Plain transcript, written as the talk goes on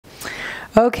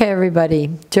Okay, everybody.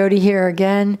 Jody here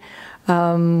again.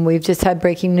 We've just had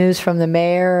breaking news from the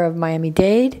mayor of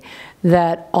Miami-Dade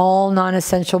that all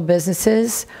non-essential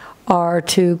businesses are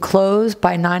to close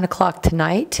by 9 o'clock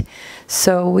tonight.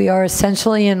 So we are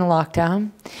essentially in a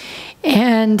lockdown.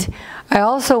 And I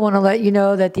also want to let you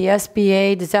know that the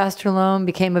SBA disaster loan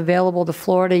became available to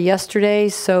Florida yesterday,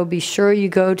 so be sure you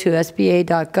go to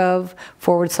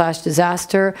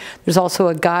sba.gov/disaster. There's also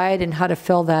a guide on how to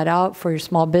fill that out for your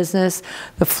small business.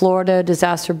 The Florida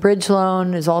Disaster Bridge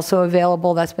Loan is also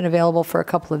available. That's been available for a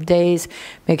couple of days.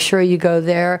 Make sure you go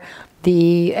there.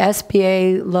 The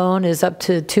SBA loan is up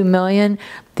to $2 million.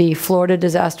 The Florida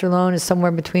disaster loan is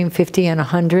somewhere between 50 and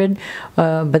 100,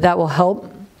 but that will help.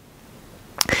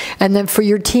 And then for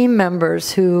your team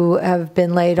members who have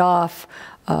been laid off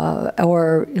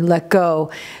or let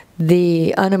go,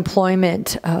 the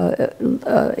unemployment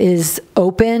is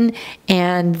open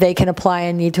and they can apply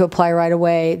and need to apply right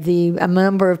away. The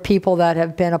number of people that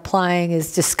have been applying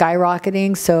is just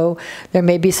skyrocketing, so there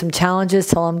may be some challenges.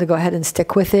 Tell them to go ahead and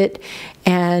stick with it.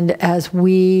 And as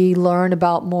we learn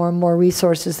about more and more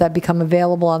resources that become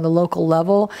available on the local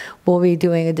level, we'll be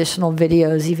doing additional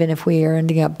videos, even if we are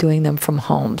ending up doing them from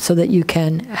home, so that you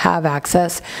can have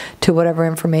access to whatever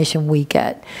information we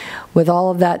get. With all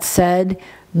of that said,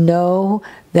 know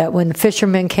that when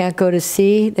fishermen can't go to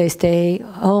sea, they stay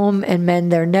home and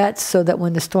mend their nets so that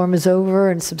when the storm is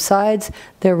over and subsides,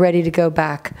 they're ready to go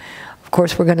back. Of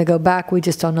course, we're going to go back. We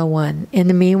just don't know when. In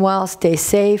the meanwhile, stay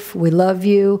safe. We love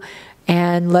you.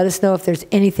 And let us know if there's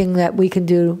anything that we can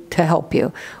do to help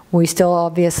you. We still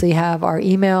obviously have our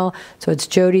email. So it's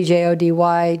Jody,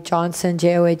 J-O-D-Y, Johnson,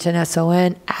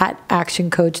 J-O-H-N-S-O-N,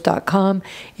 @actioncoach.com.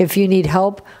 If you need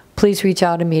help, please reach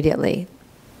out immediately.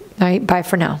 All right, bye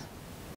for now.